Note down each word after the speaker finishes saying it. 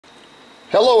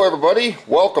Hello everybody,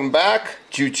 welcome back.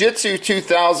 Jiu-Jitsu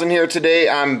 2000 here today.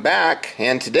 I'm back,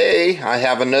 and today I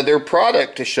have another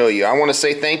product to show you. I want to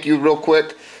say thank you real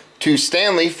quick to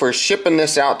Stanley for shipping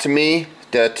this out to me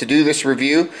to do this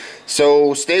review.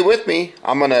 So stay with me.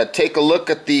 I'm going to take a look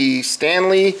at the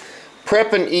Stanley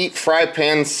Prep and Eat Fry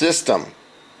Pan System.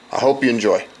 I hope you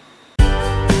enjoy.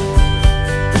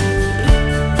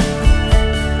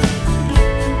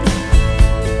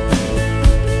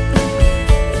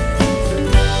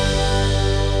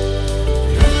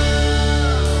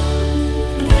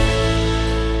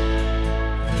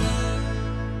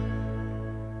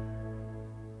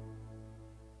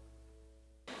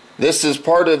 This is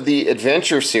part of the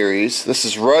Adventure series. This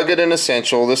is Rugged and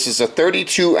Essential. This is a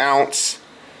 32 ounce,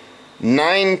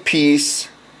 9-piece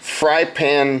fry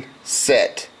pan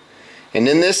set. And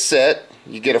in this set,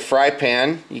 you get a fry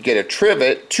pan, you get a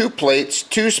trivet, 2 plates,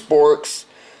 2 sporks,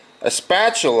 a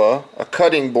spatula, a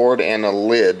cutting board, and a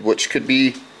lid, which could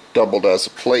be doubled as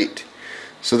a plate.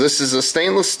 So this is a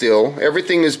stainless steel.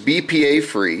 Everything is BPA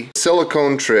free.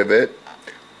 Silicone trivet,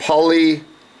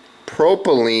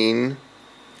 polypropylene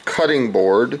cutting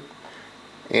board,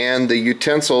 and the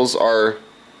utensils are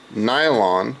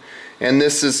nylon. And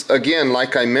this is, again,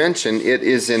 like I mentioned, it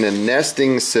is in a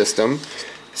nesting system.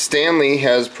 Stanley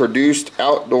has produced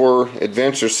outdoor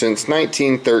adventure since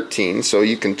 1913, so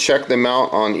you can check them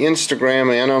out on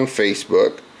Instagram and on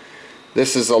Facebook.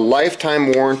 This is a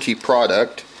lifetime warranty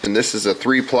product, and this is a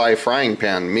 3-ply frying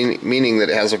pan, meaning that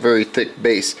it has a very thick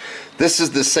base. This is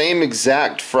the same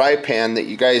exact fry pan that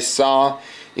you guys saw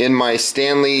in my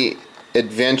Stanley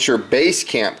Adventure Base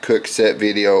Camp Cook Set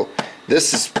video.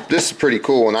 This is pretty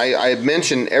cool, and I had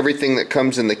mentioned everything that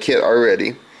comes in the kit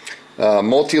already.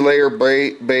 Multi-layer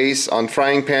base on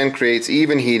frying pan creates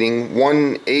even heating.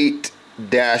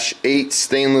 18-8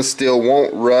 stainless steel,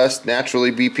 won't rust,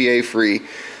 naturally BPA free.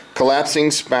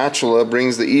 Collapsing spatula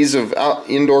brings the ease of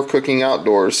indoor cooking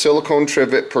outdoors. Silicone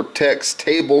trivet protects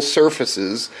table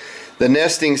surfaces. The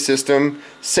nesting system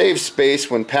saves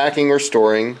space when packing or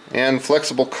storing, and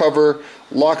flexible cover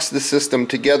locks the system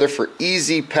together for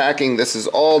easy packing. This is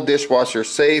all dishwasher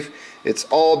safe. It's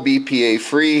all BPA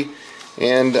free,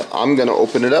 and I'm going to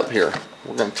open it up here.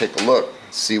 We're going to take a look,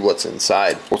 see what's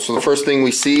inside. So the first thing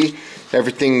we see,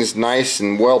 everything's nice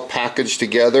and well packaged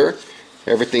together.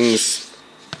 Everything's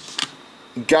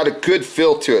got a good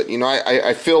feel to it. You know,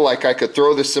 I feel like I could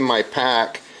throw this in my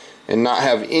pack and not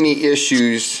have any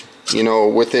issues, you know,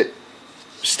 with it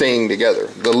staying together.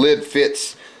 The lid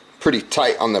fits pretty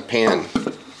tight on the pan.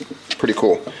 Pretty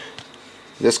cool.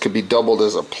 This could be doubled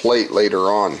as a plate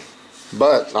later on,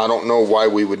 but I don't know why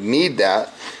we would need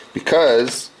that,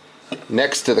 because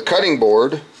next to the cutting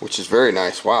board, which is very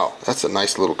nice. Wow, that's a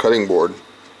nice little cutting board.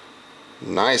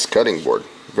 Nice cutting board.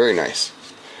 Very nice.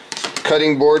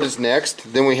 Cutting board is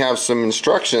next. Then we have some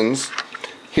instructions.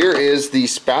 Here is the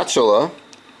spatula.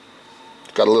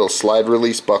 Got a little slide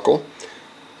release buckle.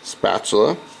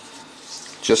 Spatula,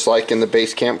 just like in the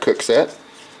Base Camp Cook Set.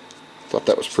 Thought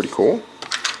that was pretty cool.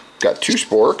 Got 2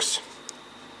 sporks,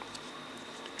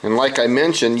 and like I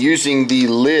mentioned, using the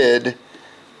lid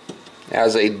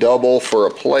as a double for a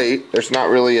plate, there's not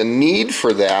really a need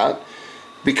for that,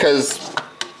 because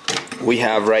we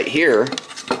have right here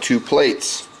 2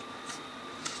 plates.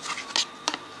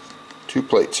 2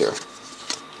 plates here.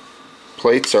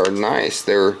 Plates are nice.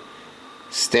 They're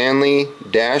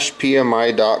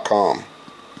Stanley-PMI.com.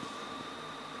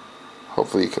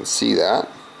 Hopefully you can see that.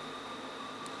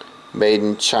 Made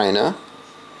in China,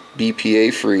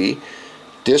 BPA free,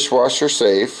 dishwasher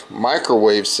safe,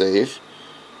 microwave safe,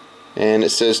 and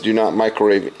it says do not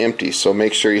microwave empty, so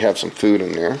make sure you have some food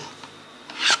in there.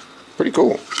 Pretty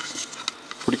cool.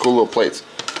 Pretty cool little plates.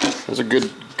 Those are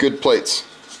good plates.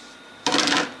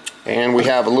 And we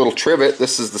have a little trivet.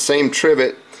 This is the same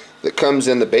trivet that comes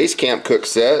in the Base Camp Cook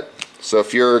Set. So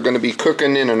if you're going to be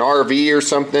cooking in an RV or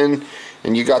something,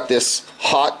 and you got this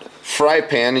hot fry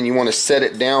pan and you want to set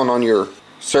it down on your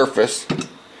surface,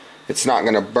 it's not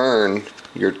going to burn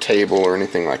your table or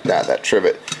anything like that, that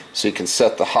trivet. So you can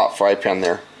set the hot fry pan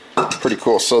there. Pretty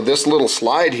cool. So this little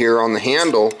slide here on the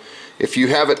handle, if you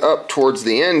have it up towards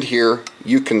the end here,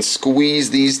 you can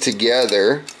squeeze these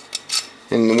together.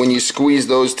 And when you squeeze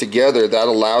those together, that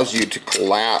allows you to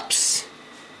collapse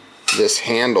this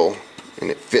handle, and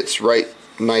it fits right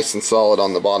nice and solid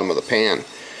on the bottom of the pan.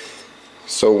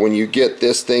 So when you get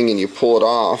this thing and you pull it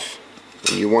off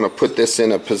and you want to put this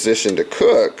in a position to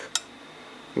cook,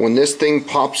 when this thing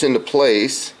pops into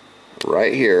place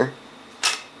right here,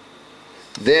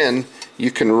 then you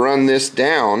can run this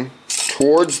down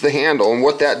towards the handle, and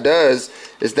what that does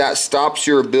is that stops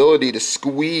your ability to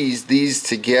squeeze these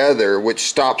together, which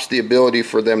stops the ability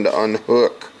for them to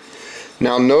unhook.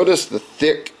 Now notice the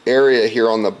thick area here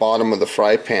on the bottom of the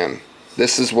fry pan.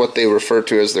 This is what they refer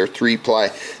to as their 3-ply,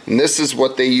 and this is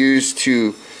what they use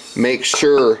to make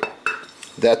sure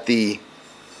that the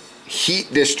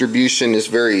heat distribution is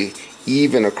very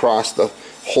even across the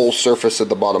whole surface of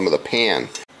the bottom of the pan.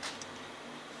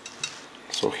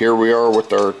 So here we are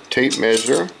with our tape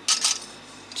measure.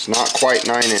 It's not quite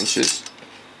 9 inches,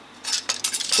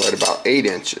 it's right about 8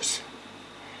 inches.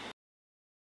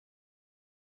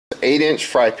 8-inch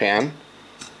fry pan,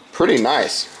 pretty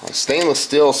nice. Stainless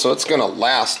steel, so it's gonna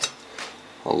last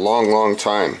a long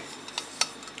time.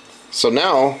 So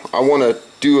now I want to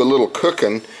do a little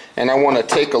cooking, and I want to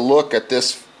take a look at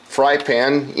this fry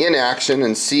pan in action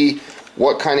and see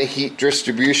what kind of heat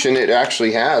distribution it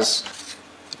actually has.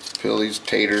 Let's peel these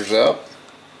taters up.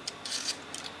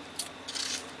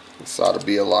 This ought to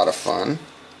be a lot of fun.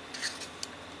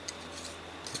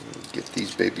 Get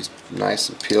these babies nice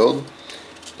and peeled.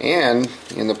 And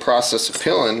in the process of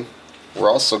peeling, we're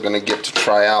also going to get to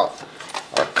try out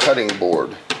our cutting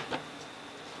board.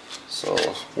 So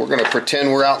we're going to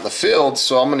pretend we're out in the field,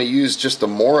 so I'm going to use just a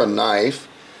Mora knife.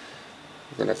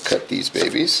 We're going to cut these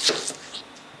babies.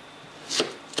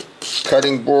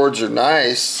 Cutting boards are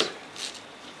nice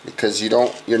because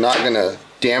you're not going to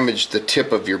damage the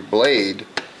tip of your blade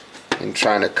in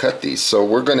trying to cut these. So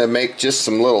we're going to make just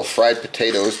some little fried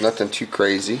potatoes, nothing too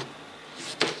crazy.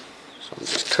 So I'm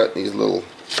just cutting these little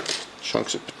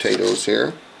chunks of potatoes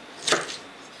here.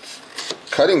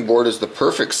 Cutting board is the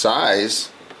perfect size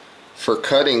for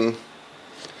cutting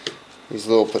these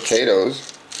little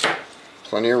potatoes.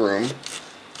 Plenty of room.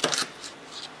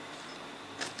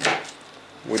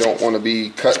 We don't want to be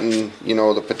cutting, you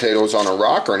know, the potatoes on a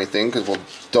rock or anything, because we'll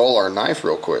dull our knife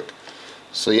real quick.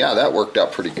 So yeah, that worked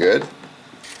out pretty good.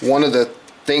 One of the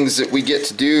things that we get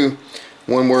to do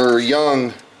when we're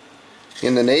young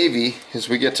in the Navy is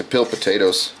we get to peel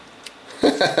potatoes.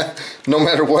 No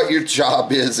matter what your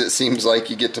job is, it seems like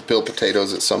you get to peel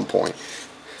potatoes at some point.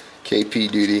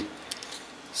 KP duty.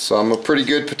 So I'm a pretty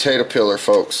good potato peeler,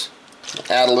 folks.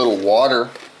 Add a little water,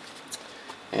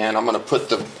 and I'm going to put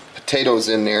the potatoes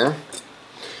in there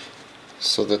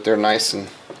so that they're nice, and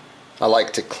I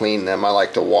like to clean them. I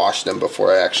like to wash them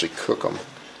before I actually cook them.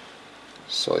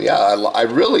 So yeah, I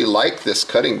really like this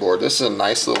cutting board. This is a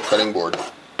nice little cutting board.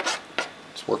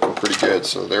 It's working pretty good.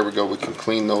 So there we go. We can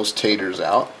clean those taters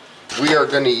out. We are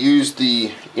going to use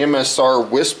the MSR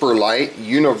Whisper Light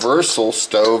Universal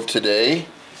Stove today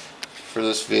for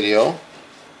this video.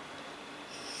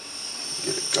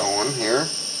 Get it going here.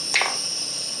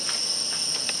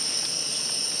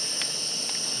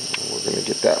 We're going to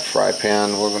get that fry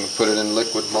pan. We're going to put it in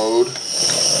liquid mode. That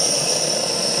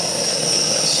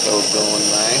stove going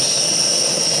nice.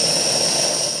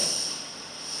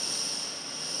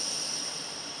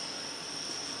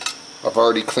 I've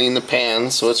already cleaned the pan,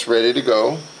 so it's ready to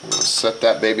go. I'm going to set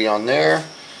that baby on there,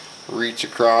 reach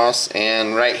across,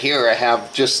 and right here I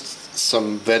have just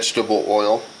some vegetable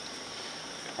oil.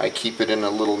 I keep it in a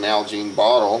little Nalgene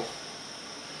bottle.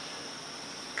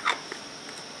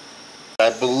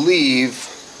 I believe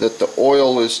that the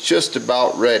oil is just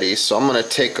about ready, so I'm going to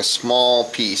take a small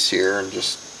piece here and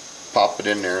just pop it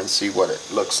in there and see what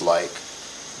it looks like.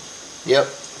 Yep.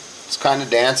 It's kind of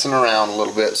dancing around a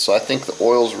little bit, so I think the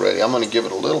oil's ready. I'm going to give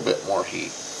it a little bit more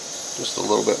heat, just a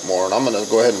little bit more, and I'm going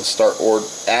to go ahead and start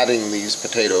adding these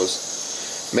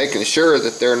potatoes, making sure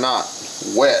that they're not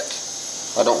wet.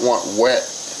 I don't want wet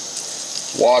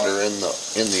water in the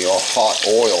hot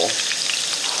oil.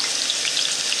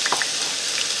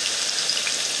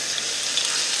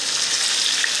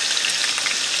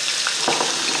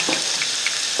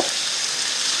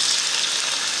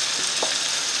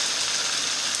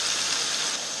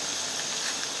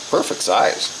 Perfect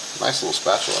size. Nice little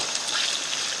spatula.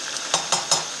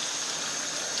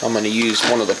 I'm going to use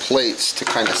one of the plates to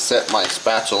kind of set my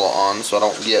spatula on so I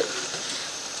don't get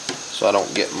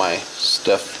my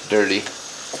stuff dirty.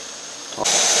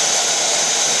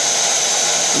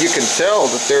 You can tell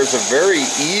that there's a very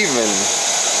even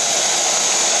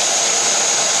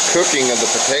cooking of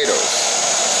the potatoes.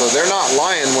 So they're not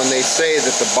lying when they say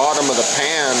that the bottom of the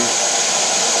pan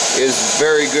is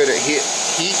very good at heat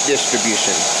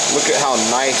distribution. Look at how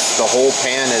nice the whole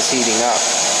pan is heating up.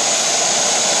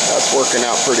 That's working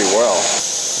out pretty well.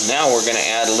 Now we're going to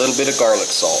add a little bit of garlic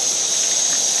salt.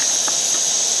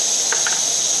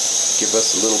 Give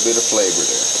us a little bit of flavor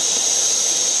there.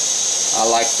 I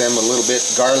like them a little bit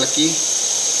garlicky.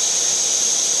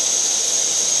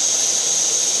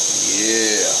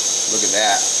 Yeah, look at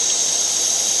that.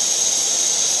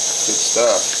 Good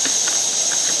stuff.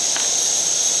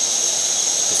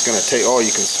 It's gonna take, oh,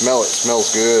 you can smell it. It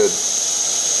smells good.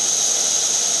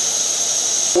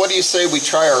 What do you say we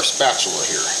try our spatula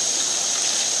here?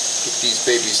 Get these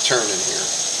babies turning here.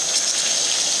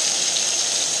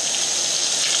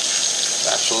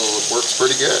 Spatula works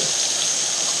pretty good.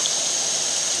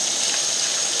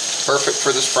 Perfect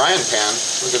for this frying pan.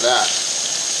 Look at that.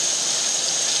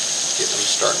 Get them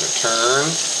starting to turn.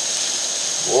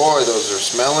 Boy, those are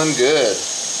smelling good.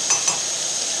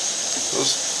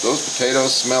 Those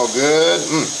potatoes smell good.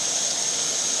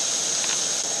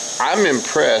 I'm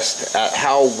impressed at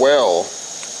how well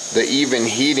the even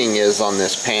heating is on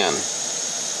this pan.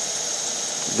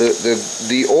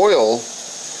 The oil,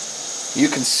 you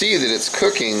can see that it's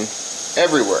cooking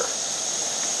everywhere.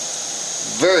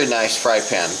 Very nice fry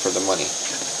pan for the money.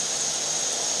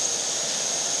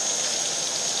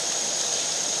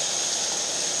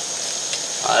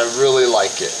 I really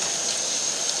like it.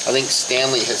 I think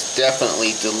Stanley has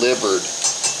definitely delivered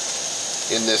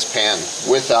in this pan,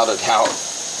 without a doubt.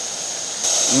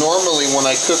 Normally when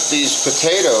I cook these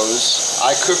potatoes,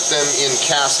 I cook them in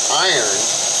cast iron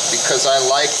because I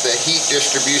like the heat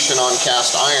distribution on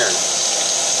cast iron.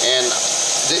 And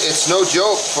it's no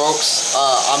joke, folks.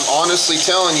 I'm honestly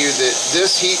telling you that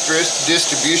this heat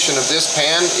distribution of this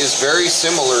pan is very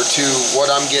similar to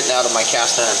what I'm getting out of my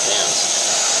cast iron pans.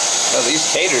 Well, these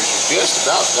taters are just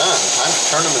about done. Time to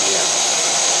turn them again.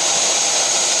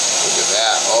 Look at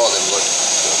that. Oh, they look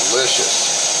delicious.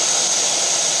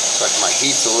 Looks like my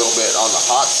heat's a little bit on the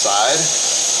hot side.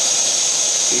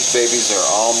 These babies are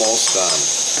almost done.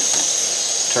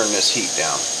 Turn this heat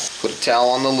down. Put a towel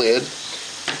on the lid,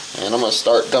 and I'm going to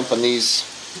start dumping these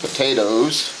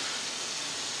potatoes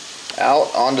out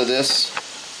onto this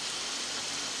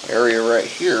area right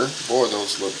here. Boy,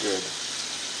 those look good.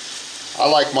 I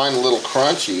like mine a little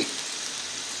crunchy.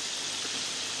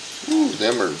 Ooh,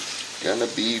 them are gonna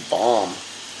be bomb.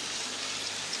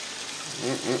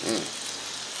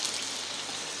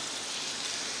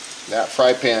 That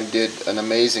fry pan did an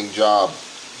amazing job.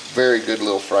 Very good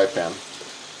little fry pan.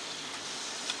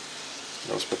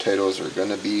 Those potatoes are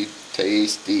gonna be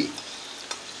tasty.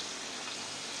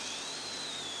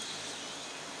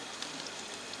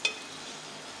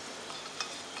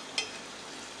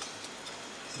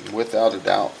 Without a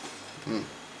doubt.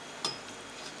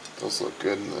 Those look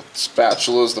good, and the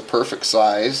spatula is the perfect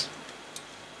size.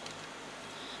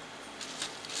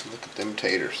 Look at them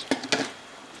taters.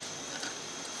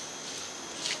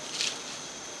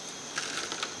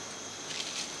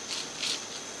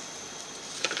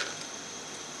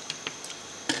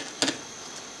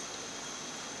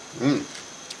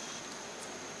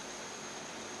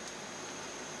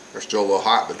 They're still a little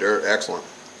hot, but they're excellent.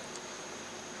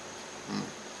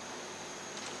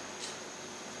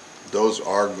 Those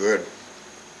are good.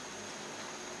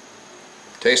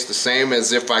 Taste the same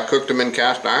as if I cooked them in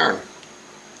cast iron.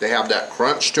 They have that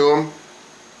crunch to them.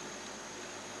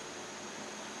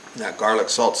 That garlic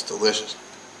salt's delicious.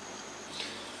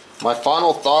 My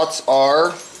final thoughts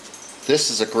are,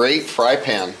 this is a great fry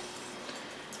pan.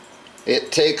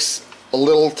 It takes a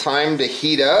little time to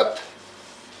heat up,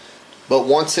 but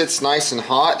once it's nice and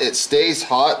hot, it stays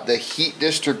hot. The heat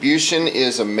distribution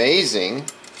is amazing.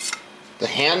 The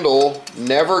handle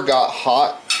never got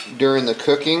hot during the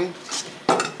cooking.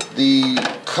 The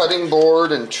cutting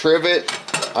board and trivet,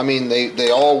 I mean, they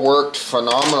all worked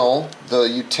phenomenal. The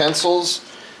utensils,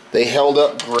 they held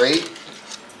up great.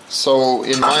 So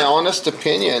in my honest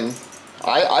opinion,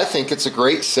 I think it's a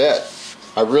great set.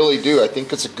 I really do. I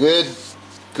think it's a good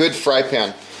fry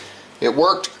pan. It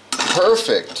worked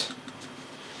perfect,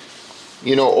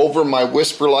 you know, over my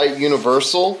Whisperlite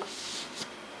Universal.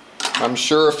 I'm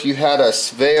sure if you had a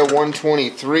Svea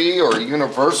 123 or a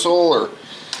Universal or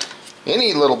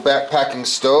any little backpacking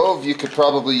stove, you could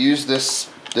probably use this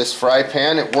fry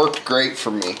pan. It worked great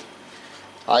for me.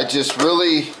 I just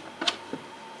really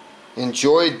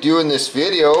enjoyed doing this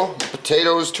video. The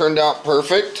potatoes turned out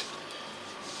perfect.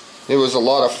 It was a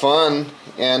lot of fun,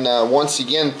 and once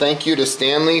again, thank you to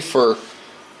Stanley for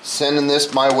sending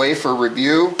this my way for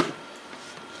review.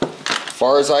 As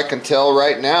far as I can tell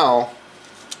right now,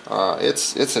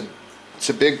 it's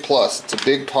a big plus. It's a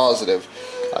big positive.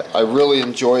 I really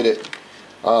enjoyed it.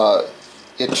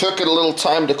 It took it a little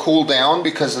time to cool down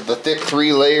because of the thick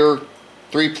three-ply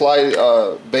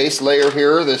base layer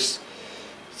here. This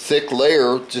thick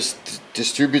layer just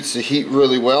distributes the heat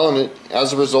really well, and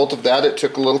as a result of that, it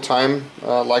took a little time,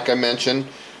 like I mentioned,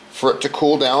 for it to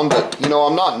cool down. But you know,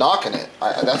 I'm not knocking it.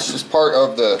 That's just part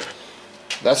of the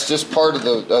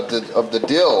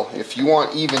deal. If you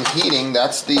want even heating,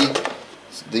 that's the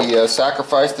the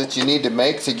sacrifice that you need to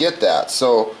make to get that.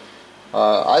 So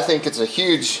I think it's a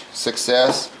huge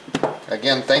success.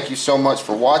 Again, thank you so much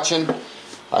for watching.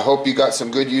 I hope you got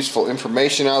some good useful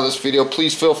information out of this video.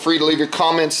 Please feel free to leave your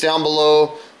comments down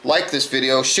below, like this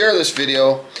video, share this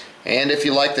video, and if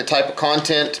you like the type of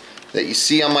content that you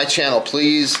see on my channel,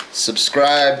 please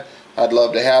subscribe. I'd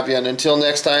love to have you, and until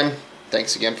next time,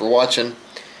 thanks again for watching.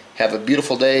 Have a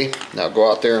beautiful day. Now go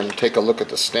out there and take a look at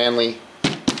the Stanley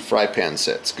fry pan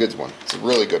set. It's a good one. It's a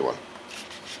really good one.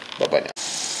 Bye-bye now.